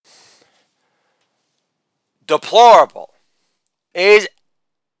deplorable is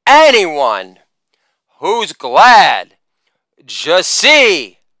anyone who's glad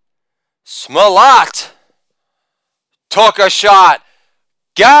Jussie Smollett took a shot.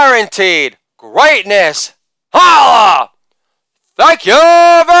 Guaranteed greatness. Holla! Thank you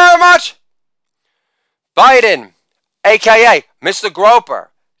very much. Biden, aka Mr. Groper,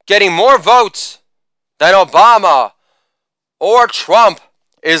 getting more votes than Obama or Trump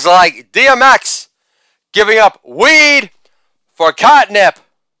is like DMX giving up weed for catnip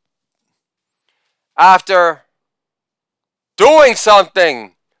after doing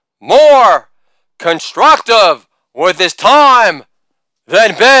something more constructive with his time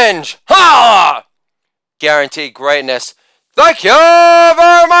than binge. Ha! Guaranteed greatness. Thank you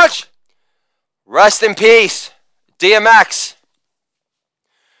very much. Rest in peace, DMX.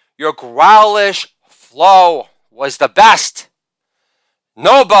 Your growlish flow was the best.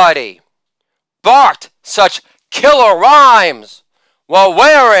 Nobody barked such killer rhymes while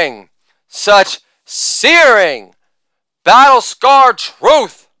wearing such searing, battle-scarred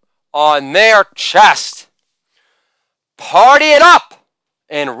truth on their chest. Party it up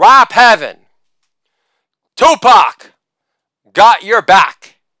in rap heaven. Tupac got your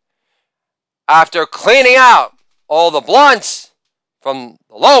back after cleaning out all the blunts from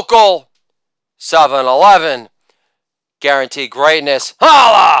the local 7-Eleven. Guaranteed greatness.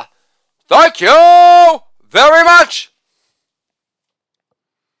 Holla! Thank you very much.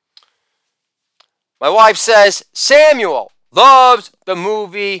 My wife says Samuel loves the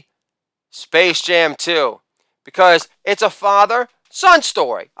movie Space Jam 2 because it's a father-son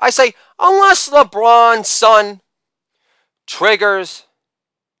story. I say, unless LeBron's son triggers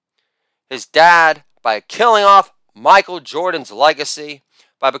his dad by killing off Michael Jordan's legacy,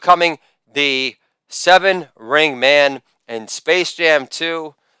 by becoming the 7-ring man in Space Jam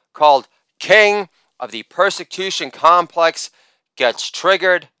 2, called King of the Persecution Complex, gets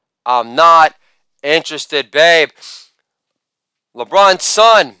triggered, I'm not interested, babe. LeBron's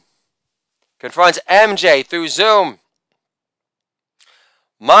son confronts MJ through Zoom.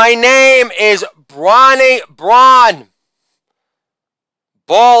 My name is Bronny Braun,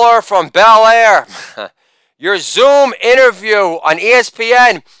 baller from Bel Air. Your Zoom interview on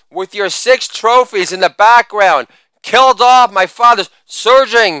ESPN with your 6 trophies in the background killed off my father's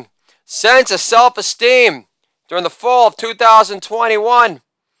surging sense of self-esteem during the fall of 2021.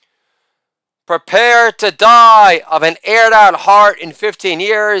 Prepare to die of an aired-out heart in 15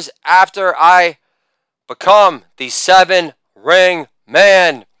 years after I become the 7-ring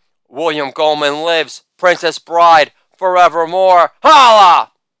man. William Goldman lives. Princess Bride forevermore.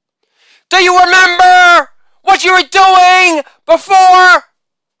 Holla! Do you remember what you were doing before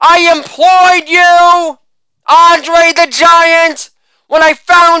I employed you, Andre the Giant? When I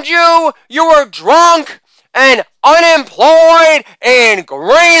found you, you were drunk and unemployed in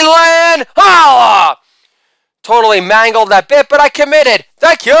Greenland. Holla! Totally mangled that bit, but I committed.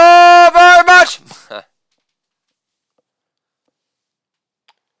 Thank you very much.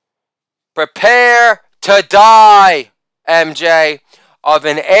 Prepare to die, MJ, of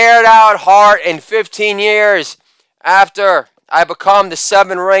an aired-out heart in 15 years after I become the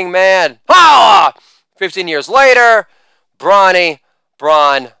 7-ring man. Holla! 15 years later, Bronny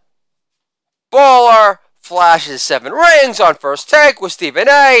Braun Baller flashes 7 rings on First Take with Stephen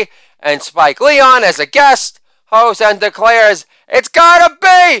A. and Spike Leon as a guest host and declares, it's gotta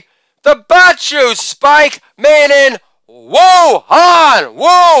be the Bat-Shoes Spike man in Wuhan!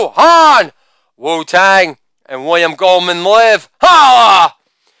 Wuhan! Wu-Tang and William Goldman live. Holla!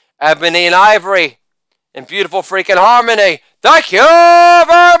 Ebony and Ivory in beautiful freaking harmony. Thank you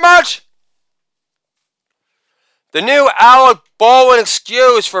very much. The new Alec Baldwin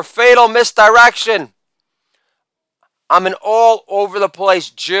excuse for fatal misdirection. I'm an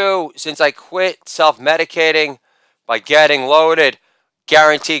all-over-the-place Jew since I quit self-medicating by getting loaded.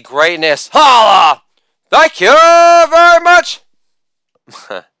 Guaranteed greatness. Holla! Thank you very much.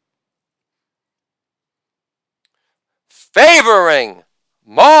 Favoring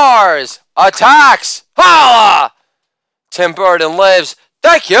Mars attacks. Holla! Tim Burton lives.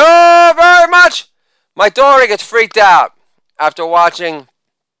 Thank you very much. My daughter gets freaked out after watching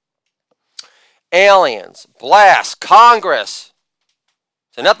aliens blast Congress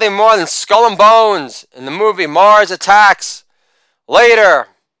to nothing more than skull and bones in the movie Mars Attacks. Later,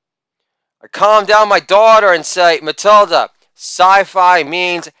 I calm down my daughter and say, Matilda, sci-fi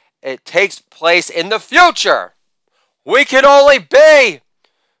means it takes place in the future. We can only be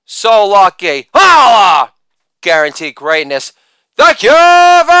so lucky. Holla! Guaranteed greatness. Thank you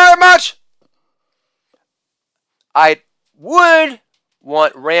very much. I would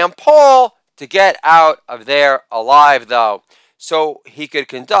want Rand Paul to get out of there alive, though, so he could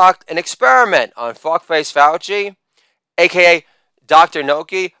conduct an experiment on Fuckface Fauci, aka Dr.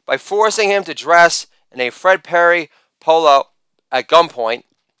 Noki, by forcing him to dress in a Fred Perry polo at gunpoint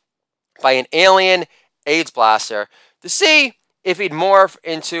by an alien AIDS blaster to see if he'd morph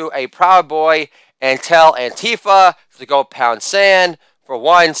into a Proud Boy and tell Antifa to go pound sand for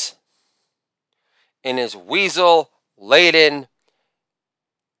once in his weasel-laden,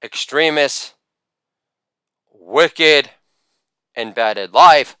 extremist, wicked, embedded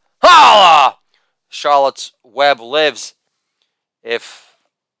life. Holla! Charlotte's Web lives. If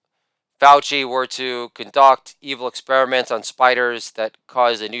Fauci were to conduct evil experiments on spiders that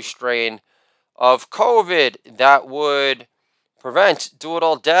cause a new strain of COVID that would prevent Do It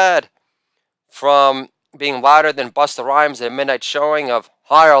All Dad from being louder than Busta Rhymes at a midnight showing of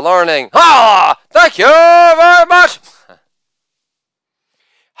Higher Learning. Holla! Thank you very much!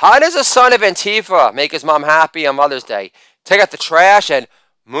 How does a son of Antifa make his mom happy on Mother's Day? Take out the trash and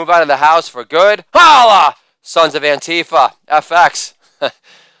move out of the house for good? Holla! Sons of Antifa. FX.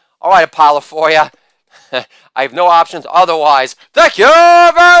 Alright, Apollo for you. I have no options otherwise. Thank you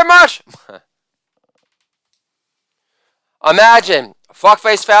very much! Imagine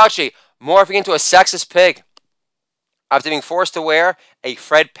Fuckface Fauci morphing into a sexist pig after being forced to wear a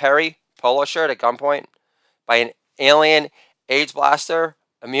Fred Perry polo shirt at gunpoint by an alien AIDS blaster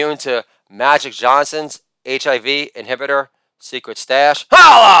immune to Magic Johnson's HIV inhibitor secret stash.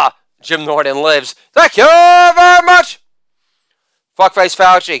 Holla! Jim Norton lives. Thank you very much! Fuckface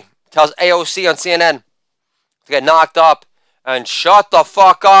Fauci tells AOC on CNN to get knocked up and shut the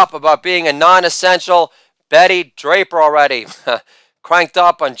fuck up about being a non-essential Betty Draper already. Cranked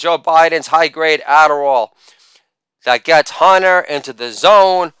up on Joe Biden's high-grade Adderall that gets Hunter into the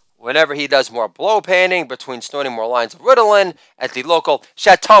zone whenever he does more blow painting between snorting more lines of Ritalin at the local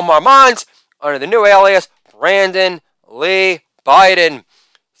Chateau Marmont under the new alias Brandon Lee Biden.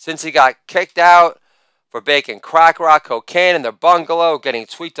 Since he got kicked out for baking crack rock cocaine in their bungalow, getting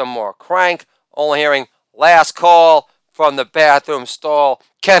tweaked on more crank, only hearing last call from the bathroom stall.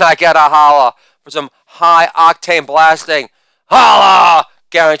 Can I get a holla for some high-octane blasting? Holla!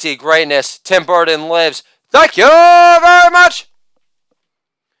 Guaranteed greatness. Tim Burton lives. Thank you very much!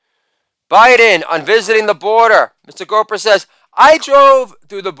 Biden on visiting the border. Mr. Gopher says, I drove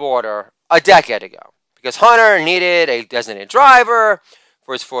through the border a decade ago because Hunter needed a designated driver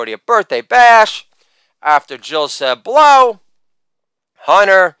for his 40th birthday bash. After Jill said blow,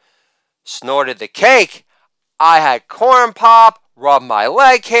 Hunter snorted the cake. I had corn pop, rubbed my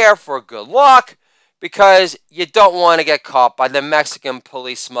leg hair for good luck because you don't want to get caught by the Mexican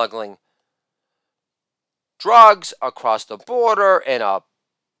police smuggling drugs across the border in a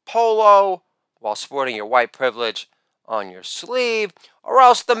polo while sporting your white privilege on your sleeve, or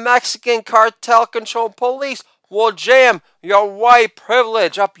else the Mexican cartel-controlled police will jam your white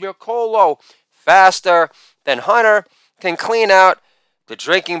privilege up your colo faster than Hunter can clean out the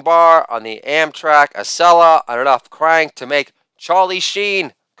drinking bar on the Amtrak Acela on enough crank to make Charlie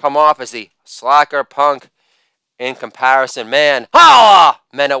Sheen come off as the slacker punk in comparison man. Holla!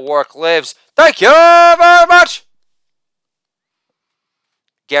 Men at Work lives. Thank you very much!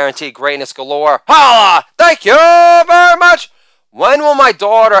 Guaranteed greatness galore. Holla! Thank you very much! When will my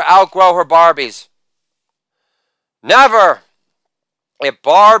daughter outgrow her Barbies? Never. If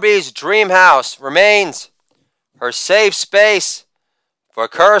Barbie's dream house remains her safe space for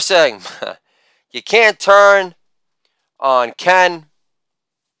cursing, you can't turn on Ken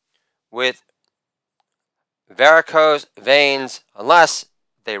with varicose veins unless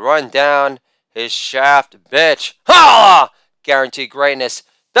they run down his shaft, bitch. Holla! Guaranteed greatness.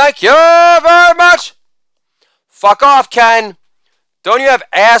 Thank you very much! Fuck off, Ken. Don't you have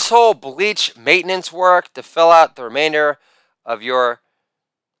asshole bleach maintenance work to fill out the remainder of your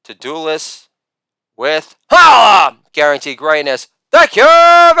to-do list with? Holla! Guaranteed greatness. Thank you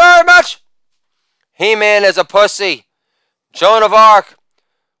very much! He-Man is a pussy. Joan of Arc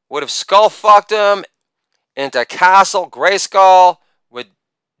would have skull-fucked him into Castle Grayskull with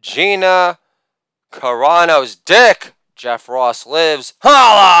Gina Carano's dick. Jeff Ross lives.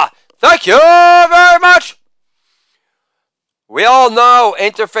 Holla! Thank you very much! We all know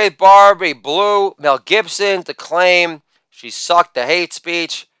Interfaith Barbie blew Mel Gibson to claim she sucked the hate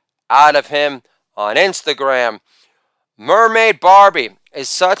speech out of him on Instagram. Mermaid Barbie is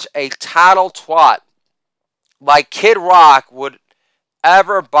such a tattle twat. Like Kid Rock would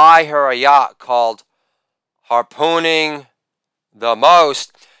ever buy her a yacht called Harpooning the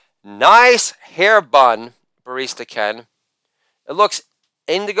Most. Nice hair bun, Barista Ken. It looks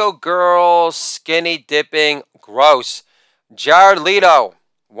Indigo Girl, skinny dipping, gross. Jared Leto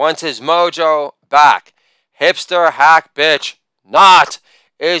wants his mojo back. Hipster hack bitch. Not.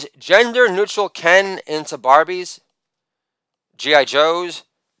 Is gender neutral Ken into Barbies? G.I. Joes?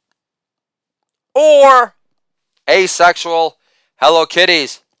 Or asexual Hello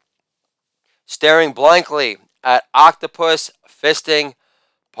Kitties? Staring blankly at octopus fisting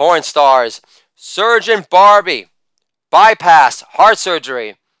porn stars. Surgeon Barbie bypassed heart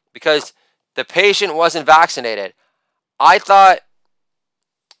surgery because the patient wasn't vaccinated. I thought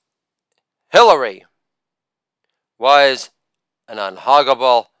Hillary was an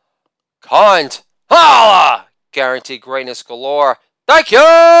unhuggable cunt. Holla! Guaranteed greatness galore. Thank you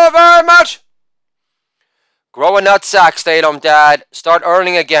very much. Grow a nutsack, stay-at-home dad. Start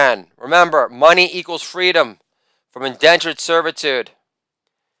earning again. Remember, money equals freedom from indentured servitude.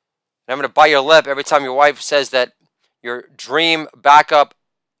 And I'm going to bite your lip every time your wife says that your dream backup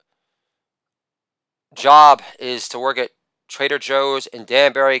job is to work at Trader Joe's in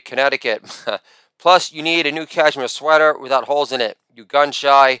Danbury, Connecticut. Plus, you need a new cashmere sweater without holes in it. You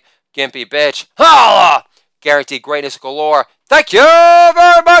gun-shy, gimpy bitch. Holla! Guaranteed greatness galore. Thank you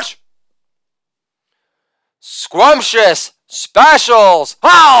very much. Scrumptious specials.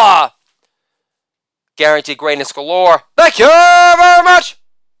 Holla! Guaranteed greatness galore. Thank you very much.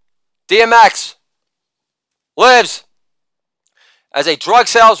 DMX lives as a drug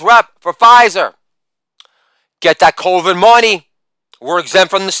sales rep for Pfizer. Get that COVID money. We're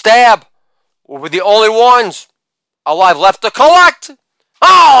exempt from the stab. We're the only ones alive left to collect.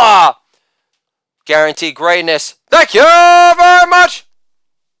 Holla! Guaranteed greatness. Thank you very much.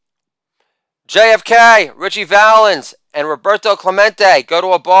 JFK, Richie Valens, and Roberto Clemente go to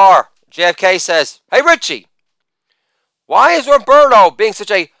a bar. JFK says, "Hey Richie, why is Roberto being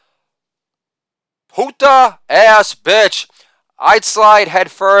such a puta ass bitch? I'd slide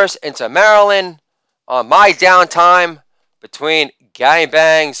headfirst into Maryland on my downtime between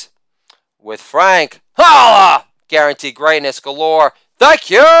gangbangs with Frank." Holla! Guaranteed greatness galore. Thank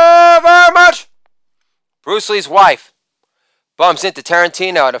you very much. Bruce Lee's wife bumps into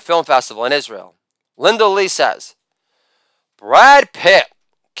Tarantino at a film festival in Israel. Linda Lee says, Brad Pitt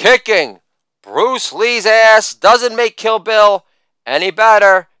kicking Bruce Lee's ass doesn't make Kill Bill any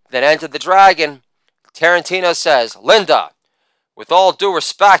better than Enter the Dragon. Tarantino says, Linda, with all due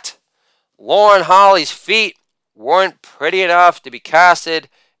respect, Lauren Holly's feet weren't pretty enough to be casted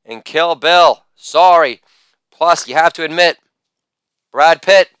in Kill Bill. Sorry. Plus, you have to admit, Brad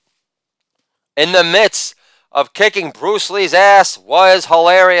Pitt, in the midst of kicking Bruce Lee's ass, was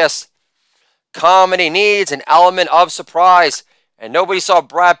hilarious. Comedy needs an element of surprise, and nobody saw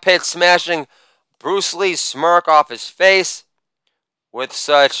Brad Pitt smashing Bruce Lee's smirk off his face with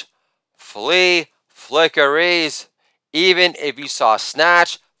such flea flickeries. Even if you saw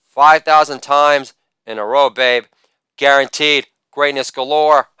Snatch 5,000 times in a row, babe, guaranteed greatness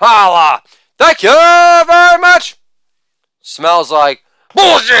galore. Holla! Thank you very much. Smells like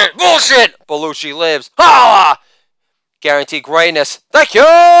bullshit, bullshit. Belushi lives. Holla! Guaranteed greatness. Thank you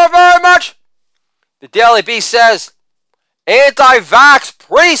very much. The Daily Beast says, anti-vax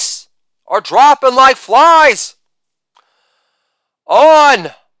priests are dropping like flies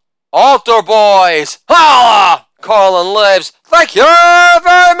on altar boys. Holla! Carlin lives. Thank you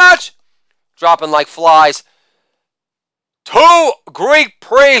very much. Dropping like flies. 2 Greek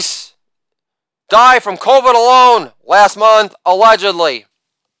priests died from COVID alone last month, allegedly.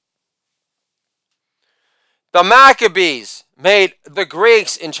 The Maccabees made the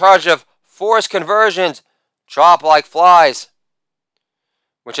Greeks in charge of forced conversions drop like flies,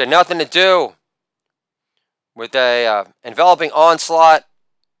 which had nothing to do with a enveloping onslaught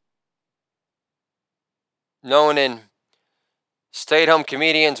known in stay-at-home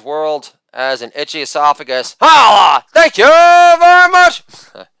comedians' world as an itchy esophagus. Holla! Thank you very much.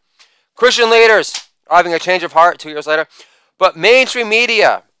 Christian leaders are having a change of heart 2 years later, but mainstream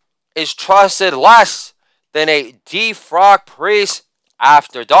media is trusted less than a defrocked priest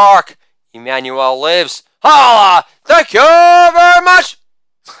after dark. Emmanuel lives. Holla! Thank you very much.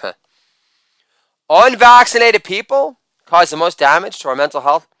 Unvaccinated people cause the most damage to our mental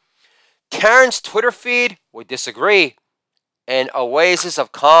health. Karen's Twitter feed would disagree. An oasis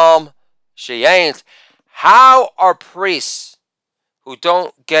of calm, she ain't. How are priests who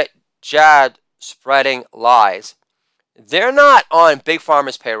don't get jabbed spreading lies? They're not on Big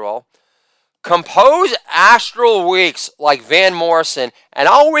Pharma's payroll. Compose astral weeks like Van Morrison, and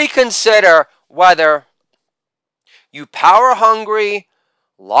I'll reconsider whether you power-hungry,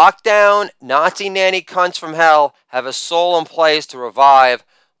 lockdown, Nazi nanny cunts from hell have a soul in place to revive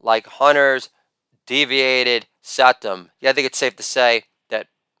like Hunter's deviated septum. Yeah, I think it's safe to say that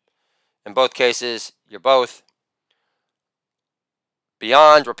in both cases, you're both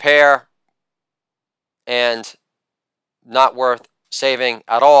beyond repair and not worth saving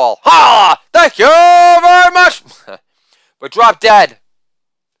at all. Ha! Thank you very much! But drop dead.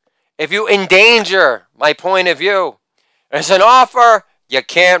 If you endanger my point of view, it's an offer you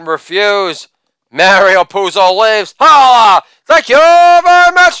can't refuse. Mario Puzo lives. Ha! Thank you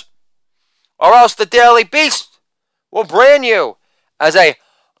very much! Or else the Daily Beast will brand you as a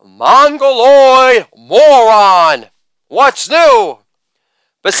mongoloid moron. What's new?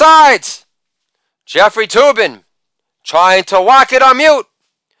 Besides, Jeffrey Toobin trying to walk it on mute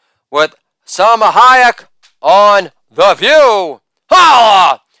with Salma Hayek on The View.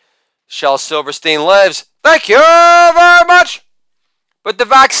 Holla! Shel Silverstein lives. Thank you very much. But the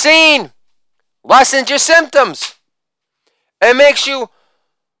vaccine lessens your symptoms. It makes you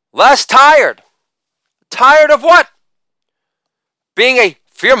less tired. Tired of what? Being a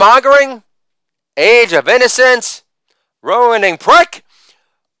fear-mongering, age of innocence, ruining prick,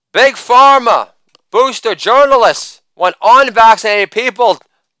 big pharma, booster journalists want unvaccinated people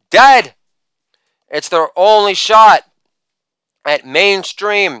dead. It's their only shot at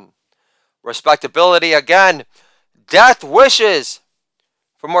mainstream respectability again. Death wishes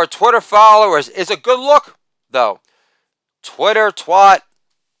for more Twitter followers is a good look, though. Twitter twat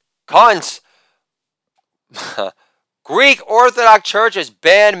cunts. Greek Orthodox churches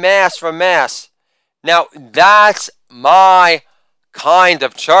ban masks from mass. Now, that's my kind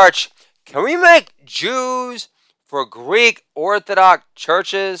of church. Can we make Jews for Greek Orthodox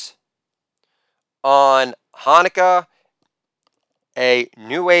churches on Hanukkah a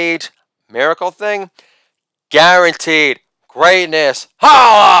New Age miracle thing? Guaranteed greatness.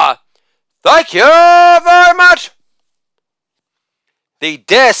 Holla! Thank you very much. The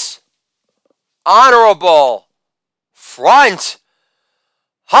dishonorable front.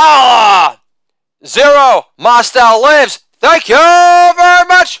 Holla! Zero Mostel lives. Thank you very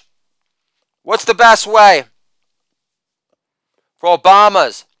much. What's the best way for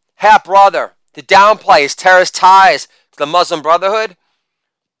Obama's half brother to downplay his terrorist ties to the Muslim Brotherhood?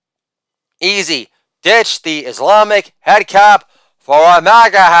 Easy. Ditch the Islamic head cap for a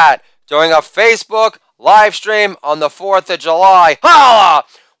MAGA hat during a Facebook live stream on the 4th of July. Holla!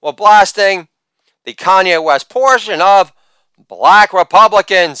 While blasting the Kanye West portion of Black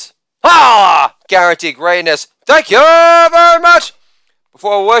Republicans. Holla! Guaranteed greatness. Thank you very much.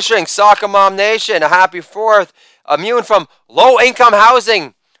 Before wishing Soccer Mom Nation a happy 4th, immune from low-income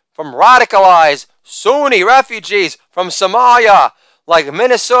housing, from radicalized Sunni refugees from Somalia, like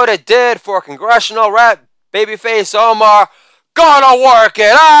Minnesota did for congressional rep Babyface Omar. Gonna work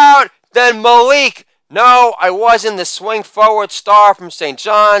it out. Then Malik. No, I wasn't the swing forward star from St.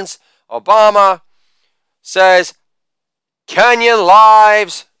 John's. Obama says Kenyan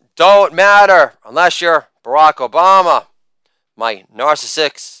lives don't matter unless you're Barack Obama. My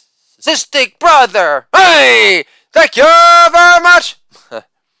narcissistic brother. Hey! Thank you very much.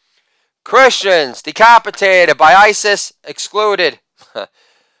 Christians decapitated by ISIS excluded.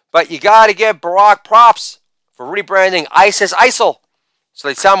 But you gotta give Barack props for rebranding ISIS ISIL so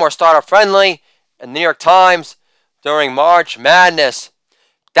they sound more startup friendly in the New York Times during March Madness.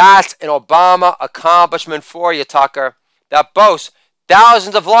 That's an Obama accomplishment for you, Tucker. That boasts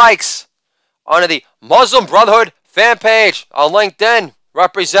thousands of likes on the Muslim Brotherhood fan page on LinkedIn.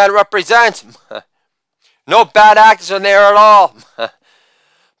 Represent. No bad actors in there at all.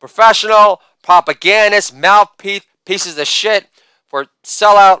 Professional propagandists, mouthpiece pieces of shit for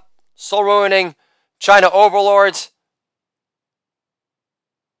sellout, soul-ruining China overlords.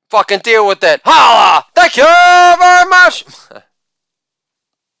 Fucking deal with it. Holla! Thank you very much.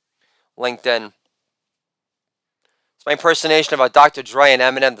 LinkedIn. It's my impersonation of Dr. Dre and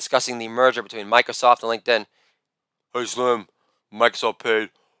Eminem discussing the merger between Microsoft and LinkedIn. Hey Slim, Microsoft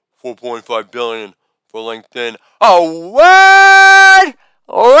paid $4.5 billion for LinkedIn. Oh, what?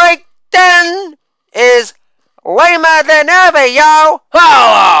 LinkedIn is lamer than ever, yo.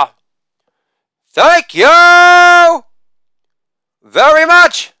 Holla! Thank you very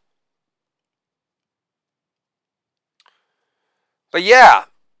much. But yeah,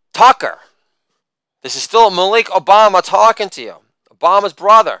 Tucker. This is still Malik Obama talking to you. Obama's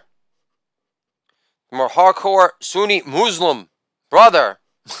brother. The more hardcore Sunni Muslim brother.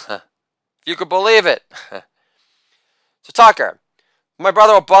 If you could believe it. So Tucker, my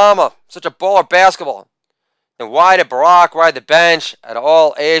brother Obama, such a baller basketball. Then why did Barack ride the bench at an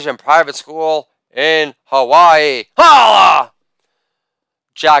all-Asian private school in Hawaii? Holla!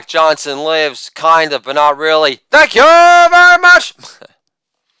 Jack Johnson lives, kind of, but not really. Thank you very much.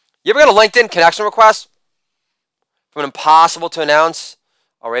 You ever get a LinkedIn connection request from an impossible to announce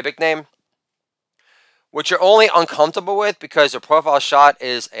Arabic name? which you're only uncomfortable with because your profile shot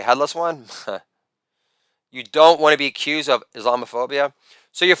is a headless one. You don't want to be accused of Islamophobia.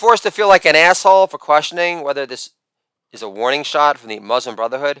 So you're forced to feel like an asshole for questioning whether this is a warning shot from the Muslim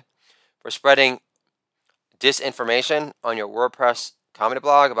Brotherhood for spreading disinformation on your WordPress comedy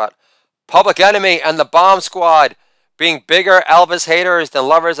blog about Public Enemy and the Bomb Squad being bigger Elvis haters than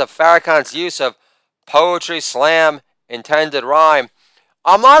lovers of Farrakhan's use of poetry slam intended rhyme.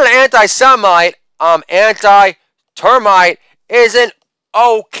 I'm not an anti-Semite. I'm anti-termite. Isn't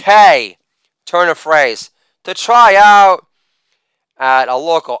okay. Turn of phrase. To try out at a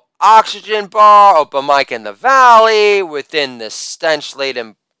local oxygen bar, open mic in the valley, within the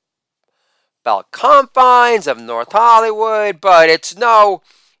stench-laden belt confines of North Hollywood, but it's no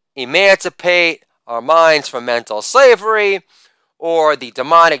emancipate our minds from mental slavery, or the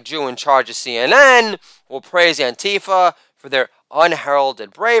demonic Jew in charge of CNN will praise Antifa for their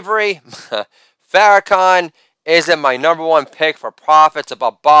unheralded bravery. Farrakhan isn't my number one pick for profits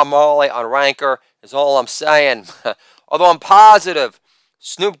about Bob Marley on Ranker, is all I'm saying. Although I'm positive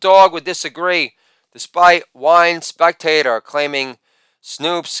Snoop Dogg would disagree, despite Wine Spectator claiming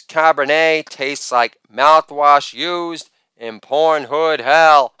Snoop's Cabernet tastes like mouthwash used in porn hood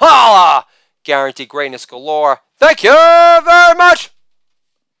hell. Holla! Guaranteed greatness galore. Thank you very much!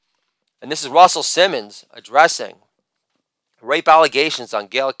 And this is Russell Simmons addressing rape allegations on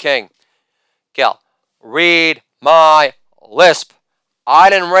Gayle King. Gayle, read my lisp. I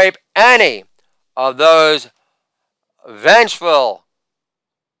didn't rape any of those vengeful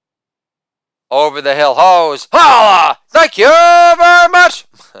over-the-hill hoes. Holla! Thank you very much!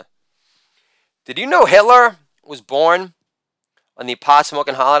 Did you know Hitler was born on the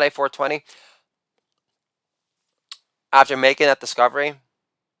pot-smoking holiday 420? After making that discovery,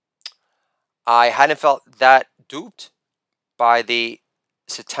 I hadn't felt that duped by the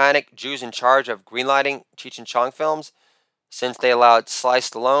satanic Jews in charge of greenlighting Cheech and Chong films since they allowed Sly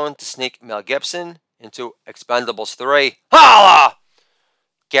Stallone to sneak Mel Gibson into Expendables 3. Holla!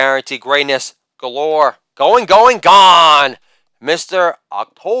 Guaranteed greatness galore. Going, gone. Mr.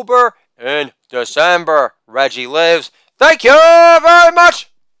 October in December. Reggie lives. Thank you very much.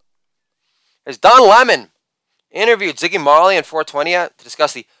 As Don Lemon interviewed Ziggy Marley in 420 to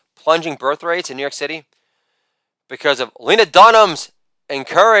discuss the plunging birth rates in New York City because of Lena Dunham's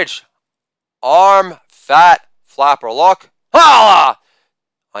encouraged arm fat flapper look. Holla!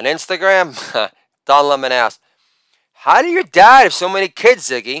 On Instagram, Don Lemon asked, how do your dad have so many kids,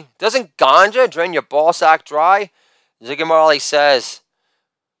 Ziggy? Doesn't ganja drain your ball sack dry? Ziggy Marley says,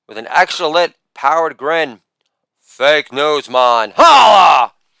 with an extra lit, powered grin, fake news, man.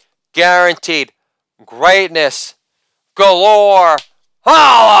 Holla! Guaranteed greatness galore.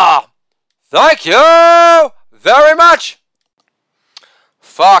 Holla! Thank you very much.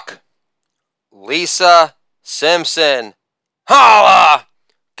 Fuck Lisa Simpson. Holla!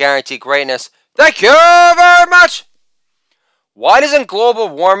 Guaranteed greatness. Thank you very much. Why doesn't global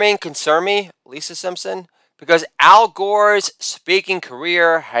warming concern me, Lisa Simpson? Because Al Gore's speaking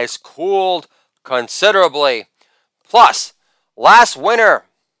career has cooled considerably. Plus, last winter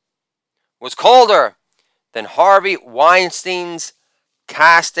was colder than Harvey Weinstein's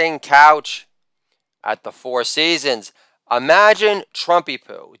casting couch at the Four Seasons. Imagine Trumpy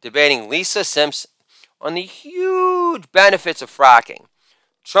Poo debating Lisa Simpson on the huge benefits of fracking.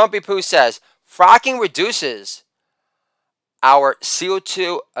 Trumpy Poo says, fracking reduces our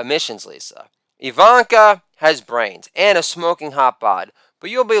CO2 emissions, Lisa. Ivanka has brains and a smoking hot bod, but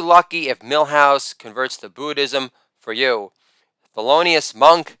you'll be lucky if Milhouse converts to Buddhism for you. Thelonious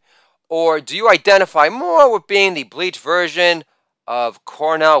Monk, or do you identify more with being the bleached version of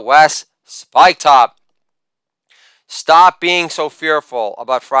Cornel West Spike Top? Stop being so fearful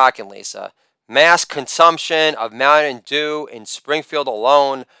about fracking, Lisa. Mass consumption of Mountain Dew in Springfield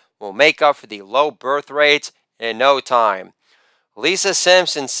alone will make up for the low birth rates in no time. Lisa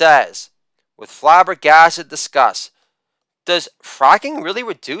Simpson says, with flabbergasted disgust, does fracking really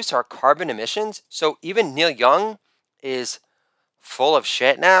reduce our carbon emissions? So even Neil Young is full of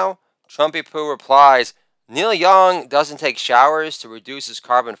shit now? Trumpy Poo replies, Neil Young doesn't take showers to reduce his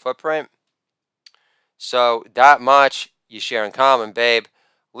carbon footprint. So that much you share in common, babe.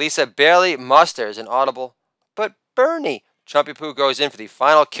 Lisa barely musters an audible, but Bernie. Trumpy Poo goes in for the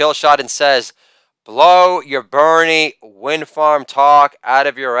final kill shot and says, blow your Bernie wind farm talk out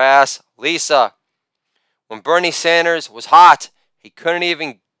of your ass, Lisa. When Bernie Sanders was hot, he couldn't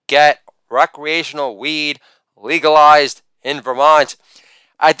even get recreational weed legalized in Vermont.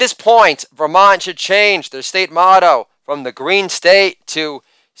 At this point, Vermont should change their state motto from the Green State to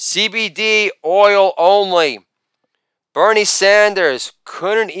CBD oil only. Bernie Sanders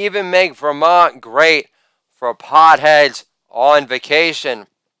couldn't even make Vermont great for potheads on vacation.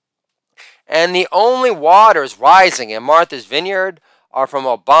 And the only waters rising in Martha's Vineyard are from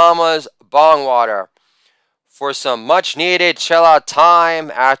Obama's bong water. For some much-needed chill-out time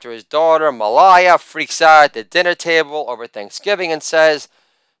after his daughter, Malaya, freaks out at the dinner table over Thanksgiving and says,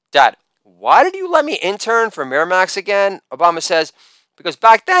 "Dad, why did you let me intern for Miramax again?" Obama says, "Because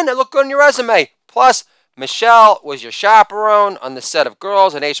back then it looked good on your resume. Plus, Michelle was your chaperone on the set of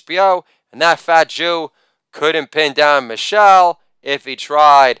Girls on HBO, and that fat Jew couldn't pin down Michelle if he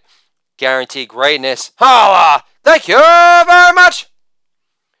tried. Guaranteed greatness. Holla! Thank you very much.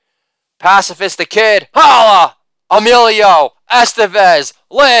 Pacifist the Kid. Holla! Emilio Estevez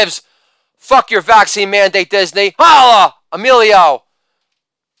lives. Fuck your vaccine mandate, Disney. Holla! Emilio.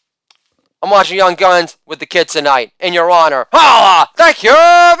 I'm watching Young Guns with the kids tonight, in your honor. Holla! Thank you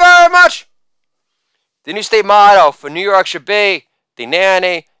very much. The new state motto for New York should be, the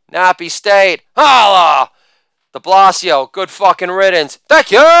nanny, nappy state. Holla! De Blasio, good fucking riddance.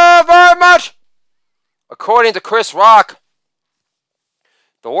 Thank you very much. According to Chris Rock,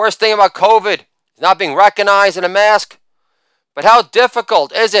 the worst thing about COVID is not being recognized in a mask, but how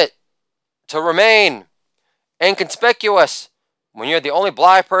difficult is it to remain inconspicuous when you're the only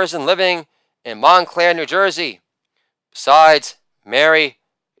black person living in Montclair, New Jersey, besides Mary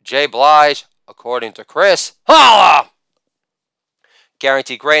J. Blige, according to Chris. Holla!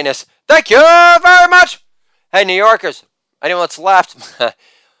 Guaranteed greatness. Thank you very much. Hey, New Yorkers, anyone that's left,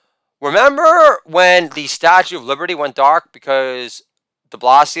 remember when the Statue of Liberty went dark because de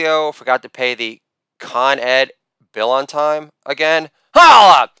Blasio forgot to pay the Con Ed bill on time again?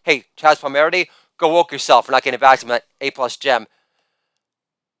 Holla! Hey, Chaz Palmeri, go woke yourself for not getting back to that A+ gem.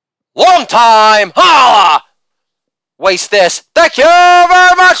 Long time! Holla! Waste this. Thank you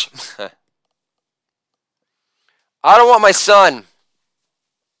very much! I don't want my son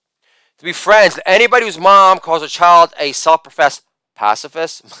to be friends with anybody whose mom calls her child a self-professed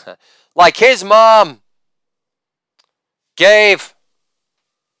pacifist. Like his mom gave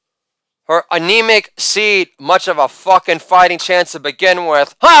her anemic seed much of a fucking fighting chance to begin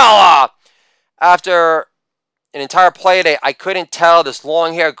with. Holla! After an entire play day, I couldn't tell this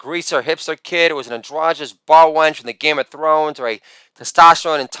long-haired greaser hipster kid was an androgynous bar wench from the Game of Thrones or a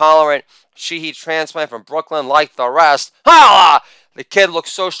testosterone-intolerant Sheehy transplant from Brooklyn like the rest. Holla! The kid looked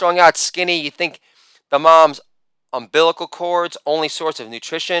so strung out, skinny, you think the mom's umbilical cord's only source of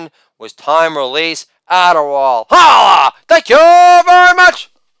nutrition was time-release Adderall. Holla! Thank you very much!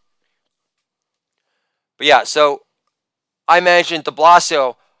 But yeah, so I mentioned de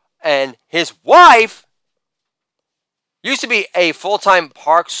Blasio and his wife used to be a full-time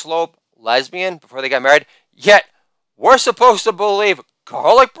Park Slope lesbian before they got married, yet we're supposed to believe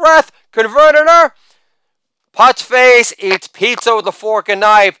garlic breath converted her? Putz Face eats pizza with a fork and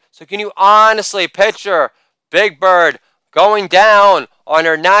knife, so can you honestly picture Big Bird going down on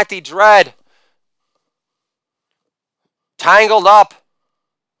her natty dread, tangled up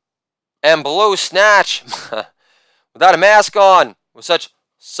and blue snatch, without a mask on, with such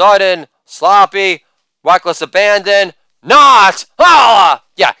sudden, sloppy, reckless abandon? Not! Holla!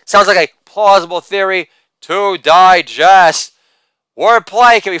 Yeah, sounds like a plausible theory to digest.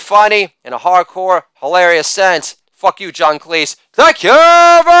 Wordplay can be funny in a hardcore, hilarious sense. Fuck you, John Cleese. Thank you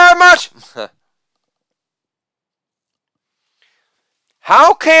very much!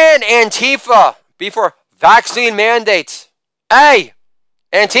 How can Antifa be for vaccine mandates? A,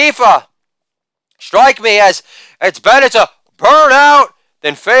 Antifa, strike me as it's better to burn out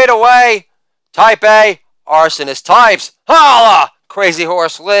than fade away. Type A, arsonist types. Holla! Crazy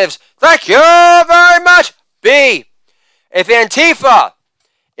horse lives. Thank you very much. B, if Antifa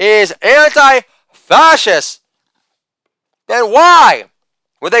is anti-fascist, then why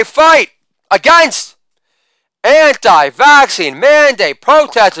would they fight against anti-vaccine mandate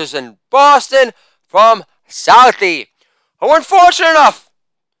protesters in Boston from Southie, who were unfortunate enough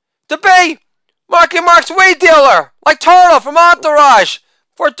to be Marky Mark's weed dealer, like Turtle from Entourage,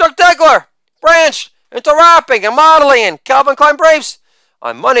 before it took Diggler, branched into rapping and modeling in Calvin Klein briefs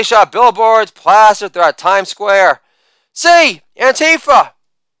on money shot billboards plastered throughout Times Square. C, Antifa,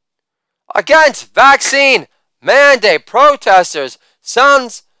 against vaccine mandate protesters,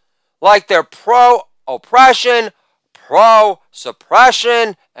 sounds like they're pro-oppression,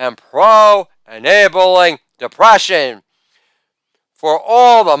 pro-suppression, and pro-enabling depression. For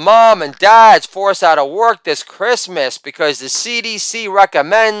all the mom and dads forced out of work this Christmas because the CDC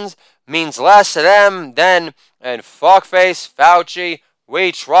recommends means less to them than, and fuckface Fauci,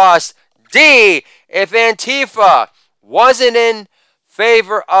 we trust. D, if Antifa wasn't in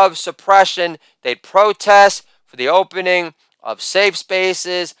favor of suppression, they'd protest for the opening of safe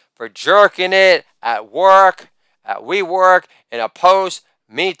spaces for jerking it at work, at WeWork, in a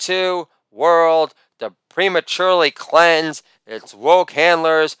post-Me Too world to prematurely cleanse its woke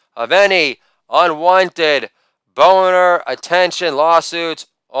handlers of any unwanted boner attention lawsuits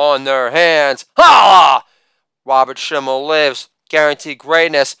on their hands. Holla! Robert Schimmel lives. Guaranteed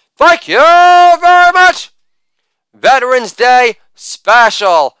greatness. Thank you very much. Veterans Day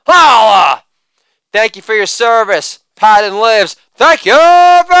special. Holla! Thank you for your service. Patton lives. Thank you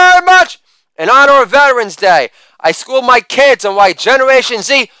very much. In honor of Veterans Day, I schooled my kids on why Generation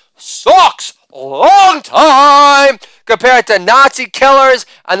Z sucks a long time compared to Nazi killers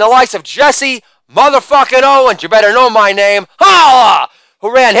and the likes of Jesse motherfucking Owens. You better know my name. Holla!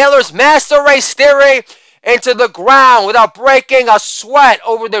 Who ran Hitler's master race theory into the ground without breaking a sweat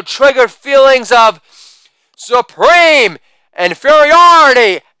over their triggered feelings of supreme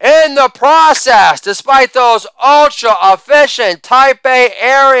inferiority in the process, despite those ultra-efficient Type A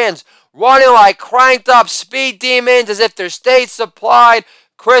Aryans running like cranked-up speed demons as if their state-supplied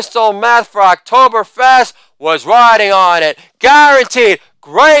crystal meth for Oktoberfest was riding on it. Guaranteed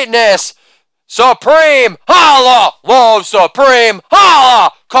greatness. Supreme. Holla! Love supreme.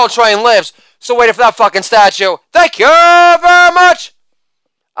 Holla! Coltrane lives. So waiting for that fucking statue. Thank you very much.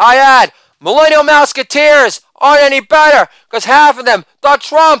 I add, Millennial Mouseketeers aren't any better because half of them thought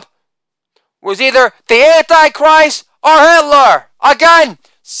Trump was either the Antichrist or Hitler. Again,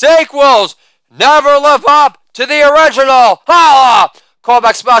 sequels never live up to the original. Holla!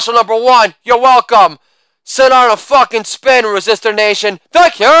 Callback special number 1. You're welcome. Sit on a fucking spin, Resistor Nation.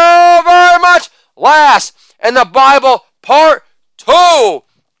 Thank you very much. Last in the Bible, part 2.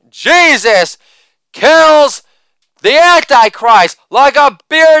 Jesus kills the Antichrist like a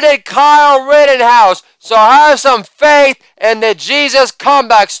bearded Kyle Rittenhouse. So have some faith in the Jesus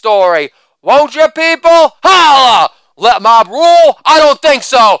comeback story. Won't you, people? Holla! Let mob rule? I don't think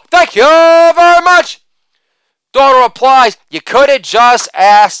so. Thank you very much. Daughter replies, you could have just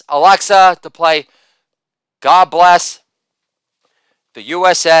asked Alexa to play God Bless the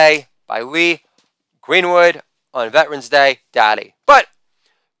USA by Lee Greenwood on Veterans Day, Daddy. But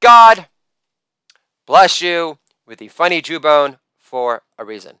God bless you with the funny Jawbone for a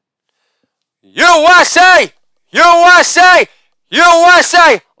reason. USA! USA!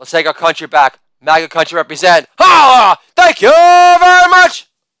 USA! Let's take our country back. MAGA country represent. Holla! Thank you very much!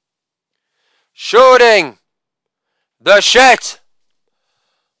 Shooting the shit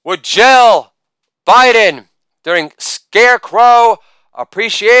with Jill Biden during Scarecrow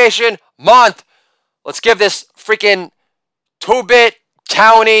Appreciation Month. Let's give this freaking 2-bit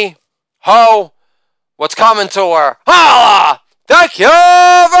townie ho what's coming to her. Holla! Thank you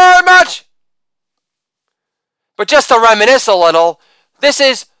very much! But just to reminisce a little, this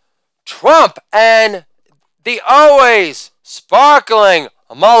is Trump and the always sparkling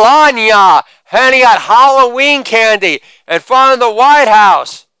Melania handing out Halloween candy in front of the White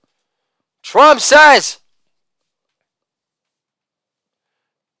House. Trump says,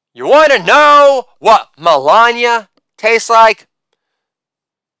 you want to know what Melania tastes like?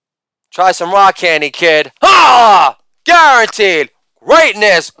 Try some rock candy, kid. Ha! Guaranteed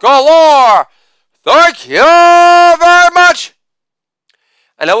greatness galore. Thank you very much.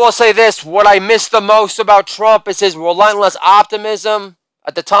 And I will say this, what I miss the most about Trump is his relentless optimism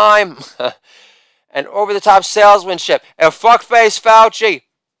at the time and over-the-top salesmanship. And fuckface Fauci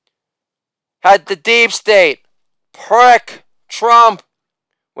had the deep state prick Trump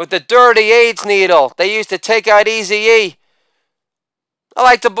with the dirty AIDS needle they used to take out Eazy-E. I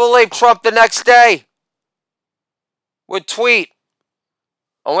like to believe Trump the next day would tweet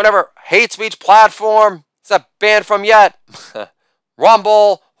on whatever hate speech platform he's not banned from yet,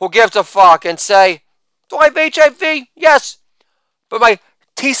 Rumble, who gives a fuck, and say, do I have HIV? Yes. But my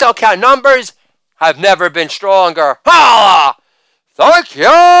T-cell count numbers have never been stronger. Holla! Thank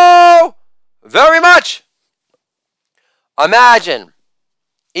you very much. Imagine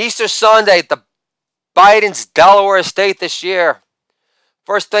Easter Sunday at the Biden's Delaware estate this year.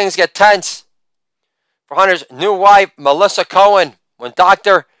 First things get tense for Hunter's new wife, Melissa Cohen, when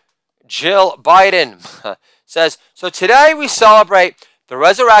Dr. Jill Biden says, so today we celebrate the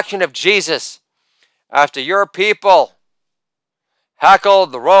resurrection of Jesus after your people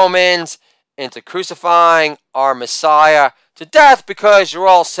heckled the Romans into crucifying our Messiah to death because you're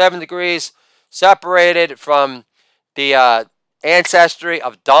all 7 degrees separated from the ancestry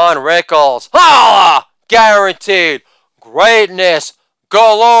of Don Rickles. Holla! Guaranteed greatness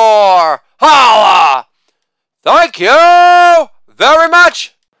galore. Holla! Thank you very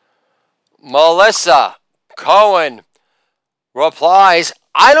much. Melissa Cohen replies,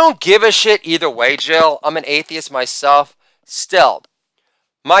 I don't give a shit either way, Jill. I'm an atheist myself. Still,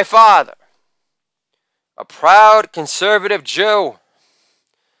 My father, a proud conservative Jew,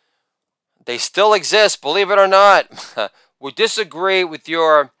 they still exist, believe it or not, would disagree with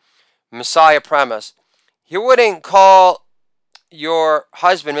your Messiah premise. He wouldn't call your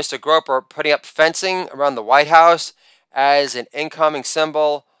husband, Mr. Groper, putting up fencing around the White House as an incoming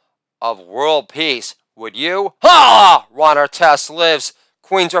symbol of world peace. Would you? Ha! Ron Artest lives.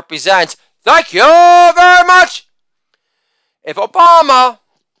 Queens represents. Thank you very much. If Obama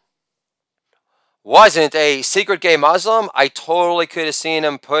wasn't a secret gay Muslim, I totally could have seen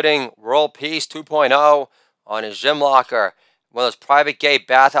him putting World Peace 2.0 on his gym locker, one of those private gay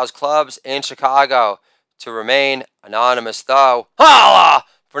bathhouse clubs in Chicago. To remain anonymous, though. Holla!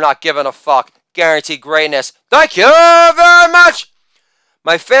 For not giving a fuck. Guaranteed greatness. Thank you very much.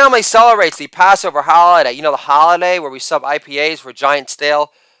 My family celebrates the Passover holiday. You know, the holiday where we sub IPAs for giant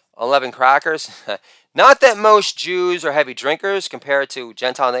stale 11 crackers? Not that most Jews are heavy drinkers compared to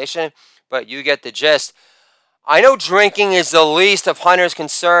Gentile nation, but you get the gist. I know drinking is the least of Hunter's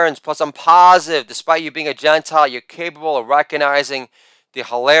concerns, plus I'm positive, despite you being a Gentile, you're capable of recognizing the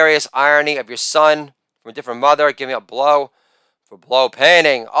hilarious irony of your son from a different mother giving a blow for blow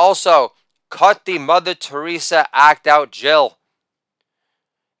painting. Also, cut the Mother Teresa act out, Jill.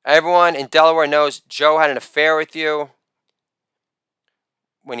 Everyone in Delaware knows Joe had an affair with you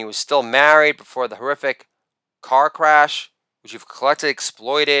when he was still married before the horrific car crash, which you've collected,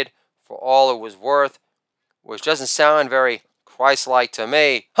 exploited for all it was worth, which doesn't sound very Christ-like to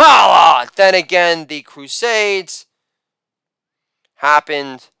me. Holla! Then again, the Crusades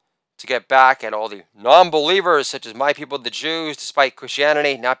happened to get back at all the non-believers, such as my people, the Jews, despite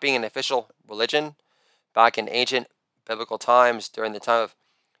Christianity not being an official religion back in ancient biblical times during the time of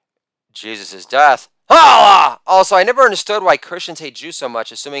Jesus' death. Holla! Also, I never understood why Christians hate Jews so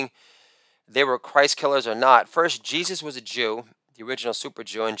much, assuming they were Christ killers or not. First, Jesus was a Jew, the original super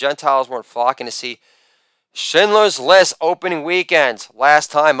Jew, and Gentiles weren't flocking to see Schindler's List opening weekend.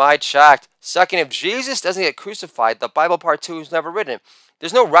 Last time I checked. Second, if Jesus doesn't get crucified, the Bible part 2 is never written.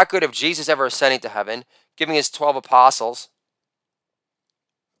 There's no record of Jesus ever ascending to heaven, giving his 12 apostles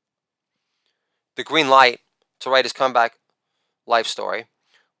the green light to write his comeback life story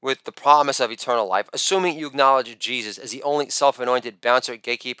with the promise of eternal life, assuming you acknowledge Jesus as the only self-anointed bouncer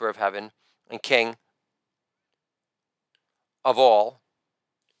gatekeeper of heaven and king of all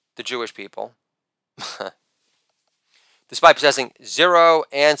the Jewish people. Despite possessing zero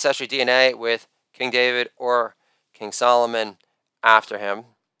ancestry DNA with King David or King Solomon after him.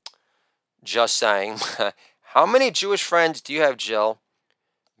 Just saying. How many Jewish friends do you have, Jill?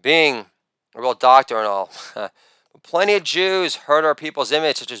 Being a real doctor and all. Plenty of Jews hurt our people's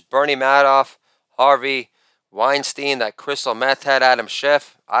image, such as Bernie Madoff, Harvey Weinstein, that crystal meth head Adam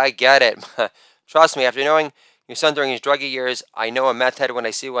Schiff. I get it. Trust me, after knowing your son during his druggy years, I know a meth head when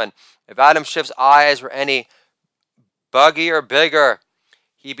I see one. If Adam Schiff's eyes were any buggier or bigger,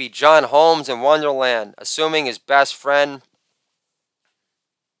 he'd be John Holmes in Wonderland, assuming his best friend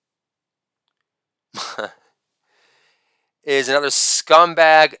is another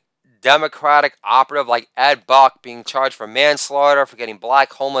scumbag Democratic operative like Ed Buck being charged for manslaughter for getting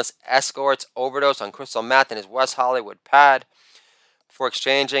black homeless escorts overdosed on crystal meth in his West Hollywood pad for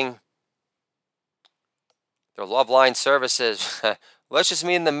exchanging their Loveline services. Let's just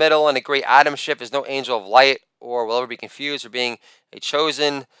meet in the middle and agree Adam Schiff is no angel of light or will ever be confused for being a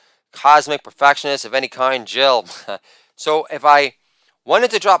chosen cosmic perfectionist of any kind, Jill. So if I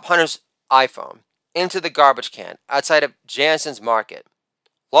wanted to drop Hunter's iPhone into the garbage can outside of Jansen's Market,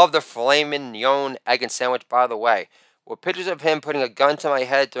 love the filet mignon egg and sandwich, by the way, with pictures of him putting a gun to my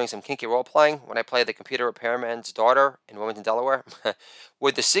head doing some kinky role-playing when I play the computer repairman's daughter in Wilmington, Delaware,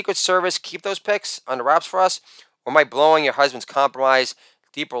 would the Secret Service keep those pics under wraps for us? Or am I blowing your husband's compromised,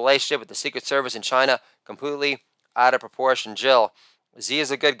 deep relationship with the Secret Service in China completely out of proportion, Jill? Z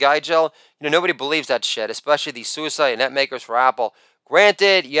is a good guy, Jill. You know, nobody believes that shit, especially these suicide net makers for Apple.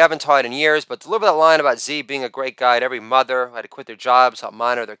 Granted, you haven't taught in years, but deliver that line about Z being a great guy to every mother who had to quit their jobs, help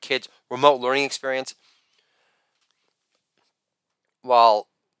monitor their kids' remote learning experience while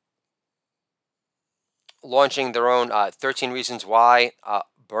launching their own 13 Reasons Why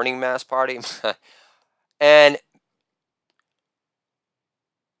Burning Mass party. And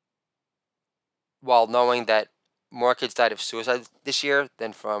while knowing that more kids died of suicide this year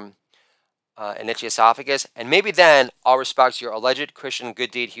than from an itchy esophagus. And maybe then I'll respect your alleged Christian good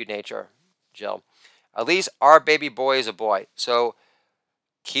deed, huge nature, Jill. At least our baby boy is a boy. So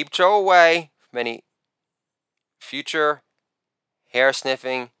keep Joe away from any future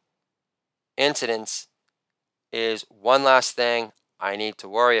hair-sniffing incidents is one last thing I need to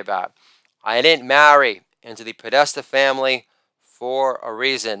worry about. I didn't marry into the Podesta family for a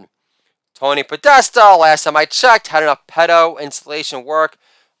reason. Tony Podesta, last time I checked, had enough pedo installation work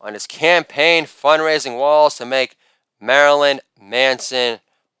on his campaign fundraising walls to make Marilyn Manson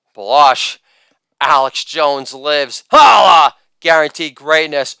blush. Alex Jones lives. Holla! Guaranteed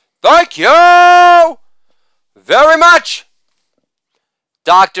greatness. Thank you very much.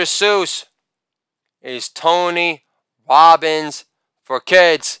 Dr. Seuss is Tony Robbins for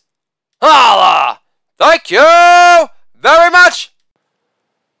kids. Holla! Thank you very much.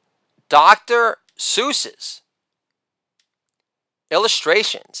 Dr. Seuss's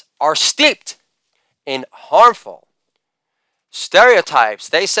illustrations are steeped in harmful stereotypes,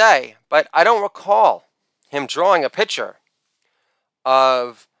 they say, but I don't recall him drawing a picture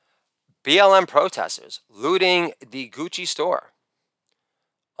of BLM protesters looting the Gucci store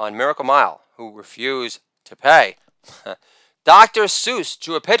on Miracle Mile who refuse to pay. Dr. Seuss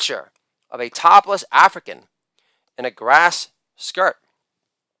drew a picture of a topless African in a grass skirt.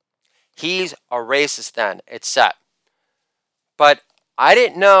 He's a racist then, it's set. But I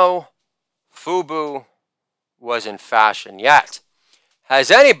didn't know FUBU was in fashion yet.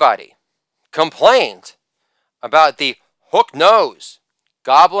 Has anybody complained about the hook nose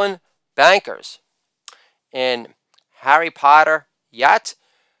goblin bankers in Harry Potter yet?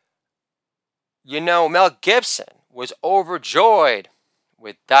 You know, Mel Gibson was overjoyed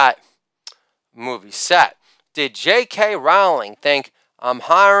with that movie set. Did J.K. Rowling think I'm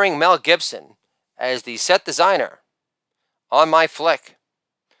hiring Mel Gibson as the set designer on my flick?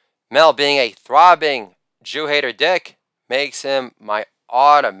 Mel, being a throbbing Jew-hater dick, makes him my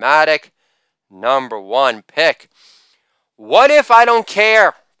automatic number one pick. What if I don't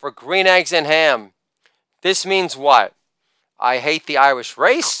care for green eggs and ham? This means what? I hate the Irish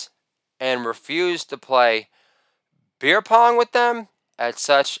race and refuse to play beer pong with them at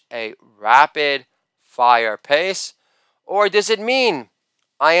such a rapid fire pace? Or does it mean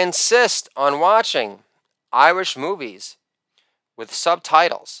I insist on watching Irish movies with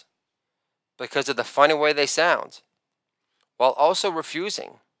subtitles because of the funny way they sound, while also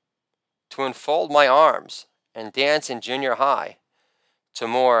refusing to unfold my arms and dance in junior high to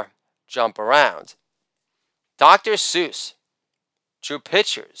more jump around? Dr. Seuss drew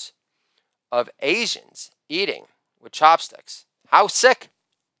pictures of Asians eating with chopsticks. How sick!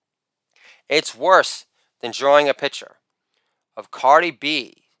 It's worse than drawing a picture of Cardi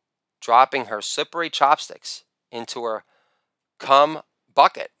B dropping her slippery chopsticks into her cum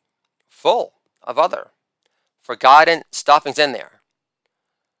bucket full of other forgotten stuffings in there,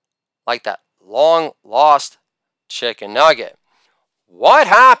 like that long lost chicken nugget. What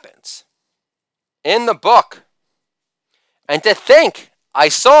happens in the book? And to think I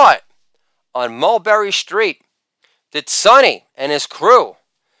saw it on Mulberry Street. Did Sonny and his crew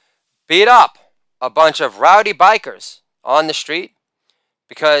beat up a bunch of rowdy bikers on the street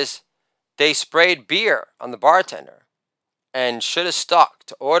because they sprayed beer on the bartender and should have stuck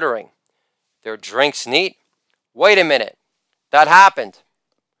to ordering their drinks neat? Wait a minute. That happened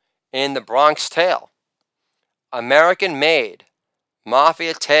in The Bronx Tale. American-made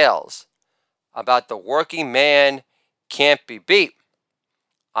mafia tales about the working man can't be beat.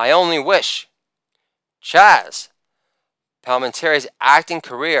 I only wish Chaz Palminteri's acting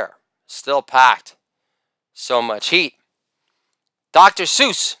career still packed so much heat. Dr.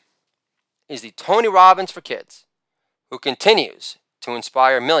 Seuss is the Tony Robbins for kids who continues to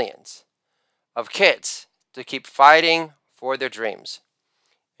inspire millions of kids to keep fighting for their dreams.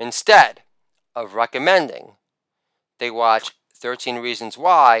 Instead of recommending they watch 13 Reasons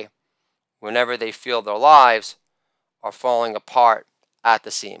Why whenever they feel their lives are falling apart at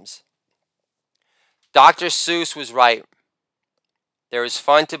the seams. Dr. Seuss was right. There is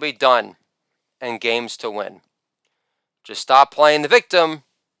fun to be done and games to win. Just stop playing the victim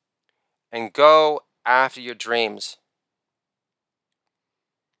and go after your dreams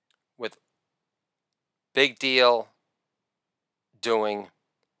with big deal doing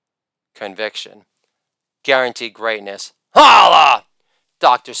conviction. Guaranteed greatness. Holla!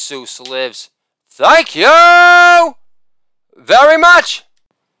 Dr. Seuss lives. Thank you very much.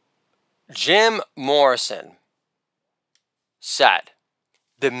 Jim Morrison said,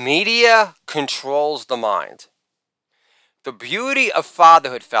 "The media controls the mind. The beauty of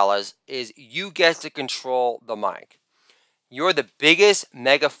fatherhood, fellas, is you get to control the mic. You're the biggest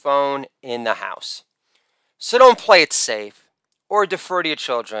megaphone in the house. So don't play it safe or defer to your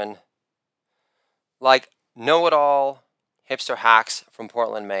children like know-it-all hipster hacks from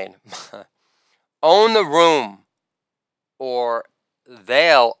Portland, Maine. Own the room or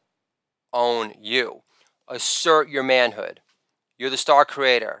they'll own you. Assert your manhood. You're the star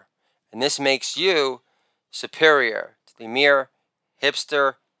creator, and this makes you superior to the mere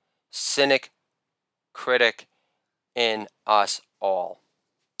hipster, cynic, critic in us all.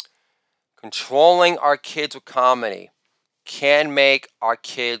 Controlling our kids with comedy can make our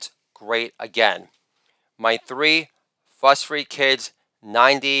kids great again. My 3 fuss-free kids,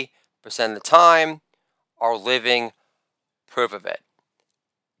 90% of the time, are living proof of it.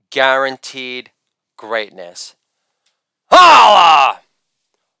 Guaranteed greatness. Holla!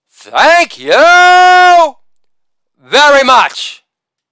 Thank you very much.